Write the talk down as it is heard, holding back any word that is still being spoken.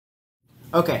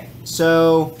Okay,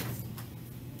 so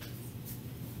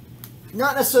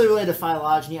not necessarily related to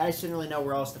phylogeny. I just didn't really know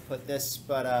where else to put this,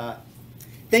 but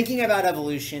thinking about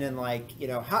evolution and like, you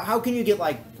know, how can you get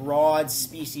like broad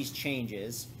species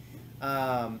changes?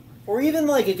 Or even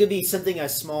like it could be something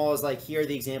as small as like here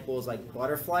the example is like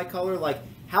butterfly color. Like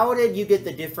how did you get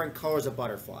the different colors of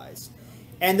butterflies?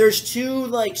 And there's two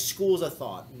like schools of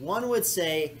thought. One would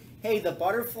say, hey, the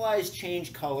butterflies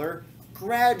change color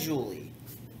gradually.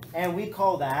 And we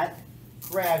call that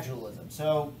gradualism.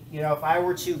 So, you know, if I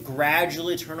were to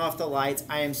gradually turn off the lights,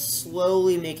 I am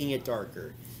slowly making it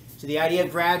darker. So the idea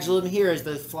of gradualism here is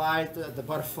the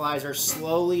butterflies are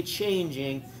slowly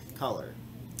changing color.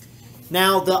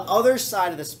 Now, the other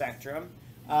side of the spectrum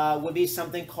would be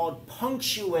something called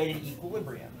punctuated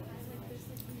equilibrium.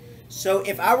 So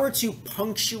if I were to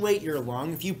punctuate your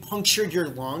lung, if you punctured your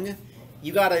lung,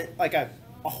 you got a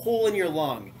hole in your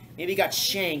lung. Maybe you got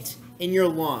shanked in your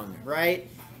lung, right?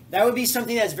 That would be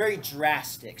something that's very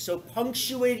drastic. So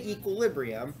punctuated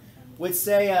equilibrium would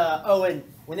say, and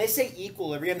when they say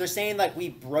equilibrium, they're saying like we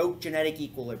broke genetic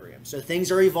equilibrium. So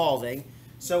things are evolving.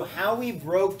 So how we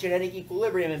broke genetic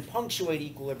equilibrium and punctuate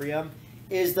equilibrium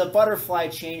is the butterfly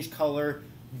changed color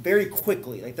very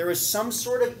quickly. Like there was some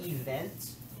sort of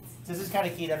event. This is kind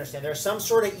of key to understand. There's some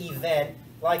sort of event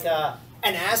like an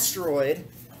asteroid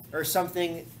or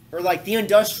something, or like the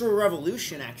Industrial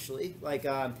Revolution actually, like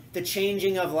the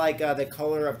changing of like the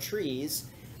color of trees.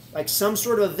 Like some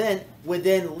sort of event would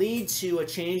then lead to a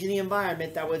change in the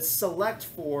environment that would select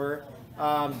for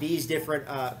these different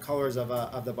colors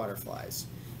of the butterflies.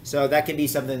 So that could be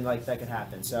something like that could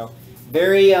happen. So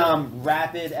very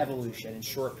rapid evolution in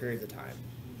short periods of time.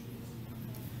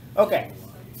 Okay,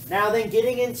 now then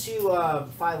getting into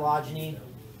phylogeny.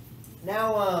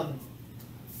 Now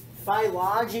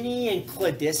phylogeny and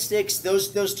cladistics,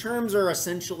 those terms are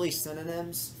essentially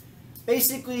synonyms.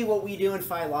 Basically, what we do in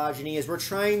phylogeny is we're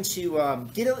trying to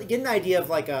get an idea of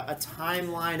like a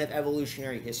timeline of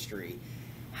evolutionary history.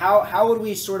 How would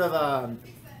we sort of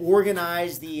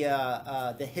organize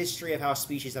the history of how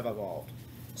species have evolved?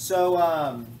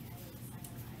 So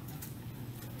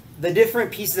the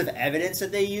different pieces of evidence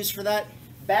that they use for that,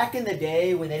 back in the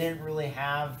day when they didn't really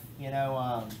have, you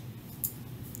know,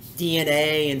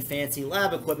 DNA and fancy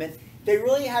lab equipment, they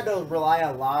really had to rely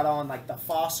a lot on like the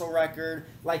fossil record,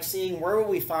 like seeing where would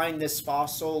we find this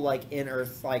fossil, like in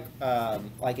Earth, like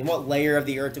in what layer of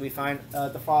the Earth do we find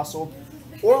the fossil,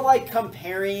 or like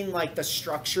comparing like the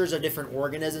structures of different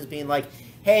organisms, being like,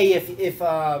 hey, if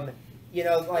you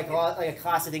know, like a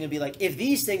classic thing would be like, if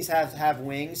these things have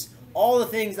wings, all the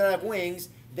things that have wings,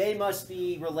 they must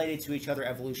be related to each other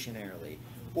evolutionarily,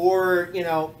 or you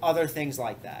know, other things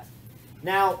like that.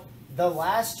 Now, the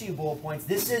last two bullet points,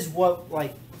 this is what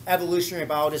like evolutionary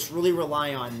biologists really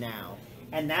rely on now,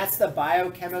 and that's the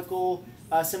biochemical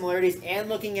similarities and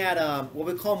looking at what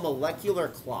we call molecular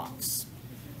clocks.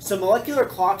 So molecular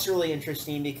clocks are really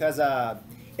interesting because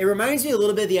it reminds me a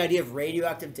little bit of the idea of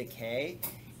radioactive decay.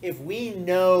 If we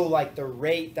know like the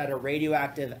rate that a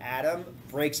radioactive atom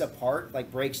breaks apart,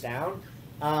 like breaks down,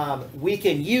 we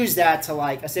can use that to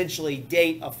like essentially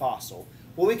date a fossil.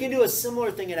 Well, we can do a similar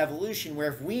thing in evolution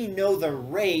where if we know the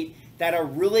rate that a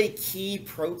really key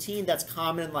protein that's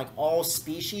common in like all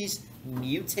species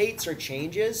mutates or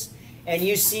changes, and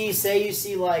you see, say you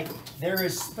see like there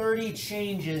is 30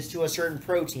 changes to a certain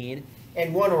protein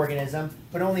in one organism,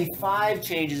 but only 5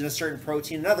 changes in a certain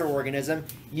protein in another organism,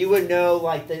 you would know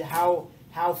like how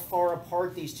far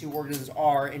apart these two organisms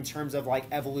are in terms of like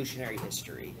evolutionary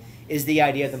history, is the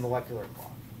idea of the molecular clock.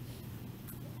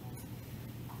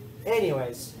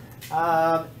 Anyways,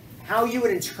 how you would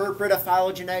interpret a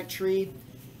phylogenetic tree,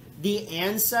 the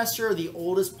ancestor, the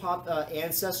oldest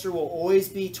ancestor will always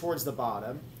be towards the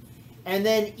bottom. And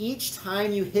then each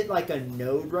time you hit like a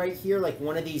node right here, like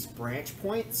one of these branch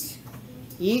points,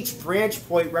 each branch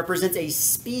point represents a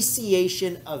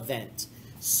speciation event.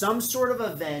 Some sort of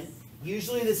event,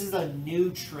 usually this is a new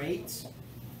trait.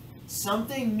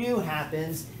 Something new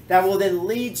happens that will then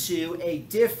lead to a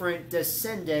different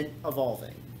descendant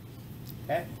evolving.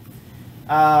 Okay.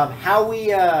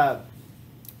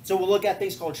 So we'll look at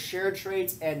things called shared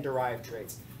traits and derived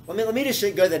traits. Let me just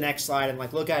go to the next slide and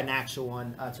like look at an actual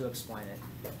one to explain it.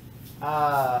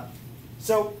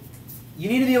 So you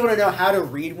need to be able to know how to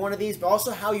read one of these, but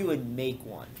also how you would make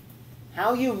one.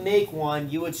 How you make one,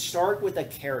 you would start with a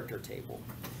character table.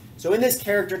 So in this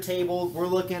character table, we're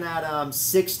looking at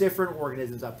 6 different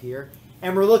organisms up here,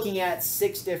 and we're looking at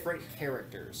 6 different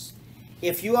characters.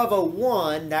 If you have a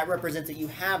 1, that represents that you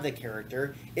have the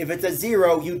character. If it's a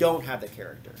 0, you don't have the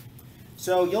character.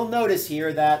 So you'll notice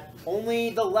here that only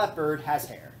the leopard has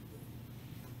hair.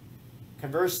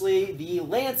 Conversely, the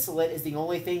lancelet is the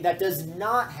only thing that does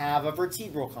not have a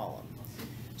vertebral column.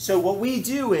 So what we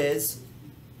do is,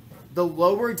 the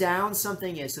lower down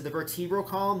something is, so the vertebral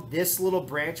column, this little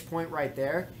branch point right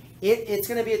there, it's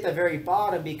going to be at the very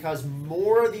bottom because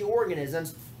more of the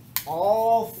organisms,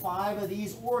 all 5 of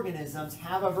these organisms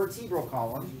have a vertebral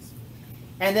column.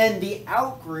 And then the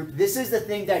outgroup, this is the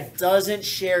thing that doesn't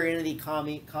share any of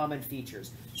the common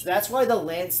features. So that's why the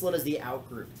lancelet is the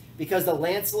outgroup, because the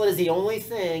lancelet is the only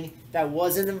thing that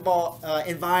wasn't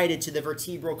invited to the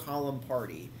vertebral column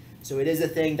party. So it is a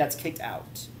thing that's kicked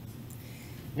out.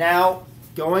 Now,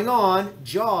 going on,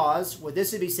 jaws, what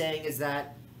this would be saying is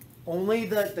that only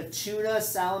the tuna,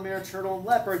 salamander, turtle, and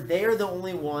leopard, they are the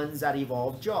only ones that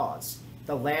evolved jaws.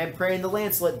 The lamprey and the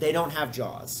lancelet, they don't have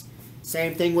jaws.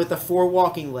 Same thing with the 4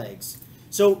 walking legs.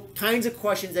 So kinds of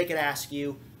questions they could ask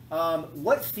you.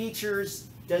 What features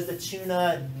does the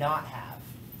tuna not have?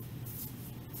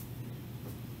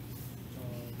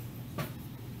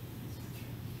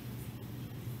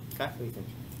 Okay, what do you think?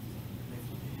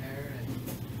 Hair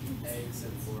and eggs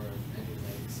and 4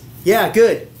 legs. Yeah,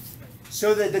 good.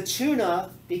 So the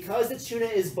tuna, because the tuna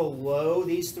is below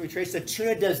these 3 traits, the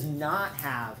tuna does not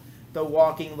have the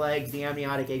walking legs, the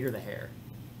amniotic egg, or the hair.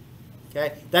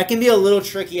 Okay, that can be a little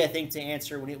tricky, I think, to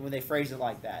answer when they phrase it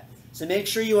like that. So make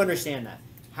sure you understand that.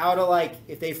 How to, like,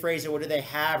 if they phrase it, what do they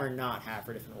have or not have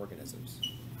for different organisms?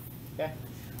 Okay,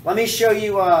 let me show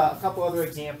you a couple other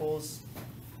examples.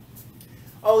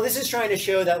 Oh, this is trying to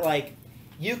show that, like,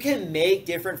 you can make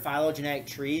different phylogenetic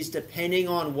trees depending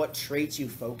on what traits you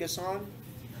focus on.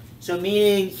 So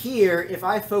meaning here, if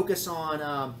I focus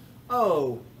on,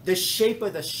 the shape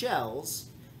of the shells.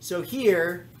 So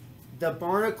here, the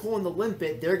barnacle and the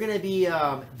limpet, they're going to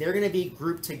be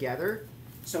grouped together.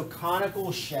 So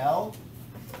conical shell,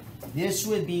 this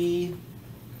would be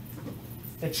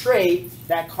the trait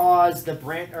that caused the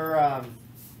branch,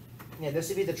 this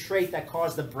would be the trait that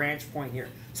caused the branch point here.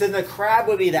 So the crab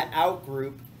would be the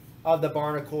outgroup of the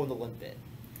barnacle and the limpet.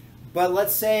 But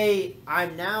let's say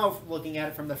I'm now looking at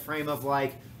it from the frame of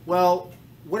like, well,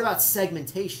 what about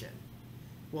segmentation?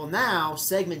 Well, now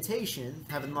segmentation,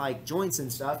 having like joints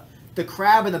and stuff, the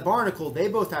crab and the barnacle, they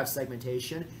both have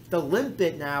segmentation. The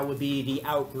limpet now would be the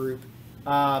outgroup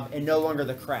and no longer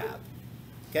the crab.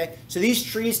 Okay, so these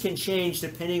trees can change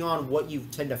depending on what you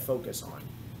tend to focus on.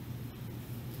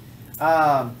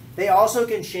 They also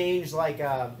can change,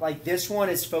 like this one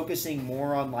is focusing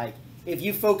more on, like, if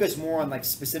you focus more on like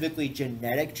specifically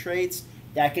genetic traits,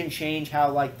 that can change how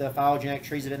like the phylogenetic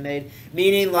trees have been made.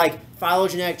 Meaning like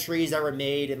phylogenetic trees that were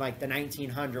made in like the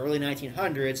early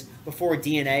 1900s before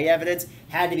DNA evidence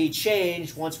had to be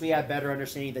changed once we had better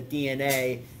understanding of the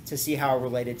DNA to see how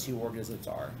related two organisms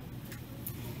are.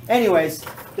 Anyways,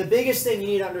 the biggest thing you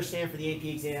need to understand for the AP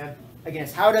exam, again,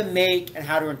 is how to make and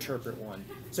how to interpret one.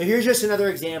 So here's just another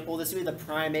example. This would be the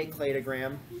primate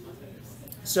cladogram.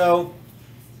 So,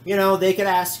 you know, they could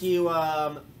ask you,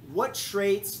 what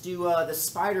traits do the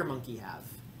spider monkey have?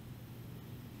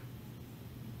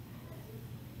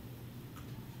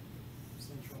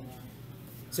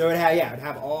 So it would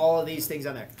have all of these things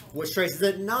on there. Which traits does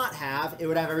it not have? It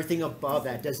would have everything above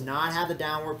that. It does not have the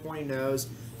downward pointing nose,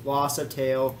 loss of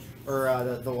tail,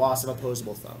 or the loss of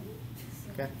opposable thumb.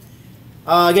 Okay.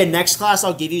 Again, next class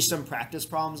I'll give you some practice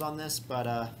problems on this,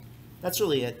 but that's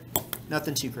really it.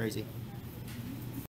 Nothing too crazy.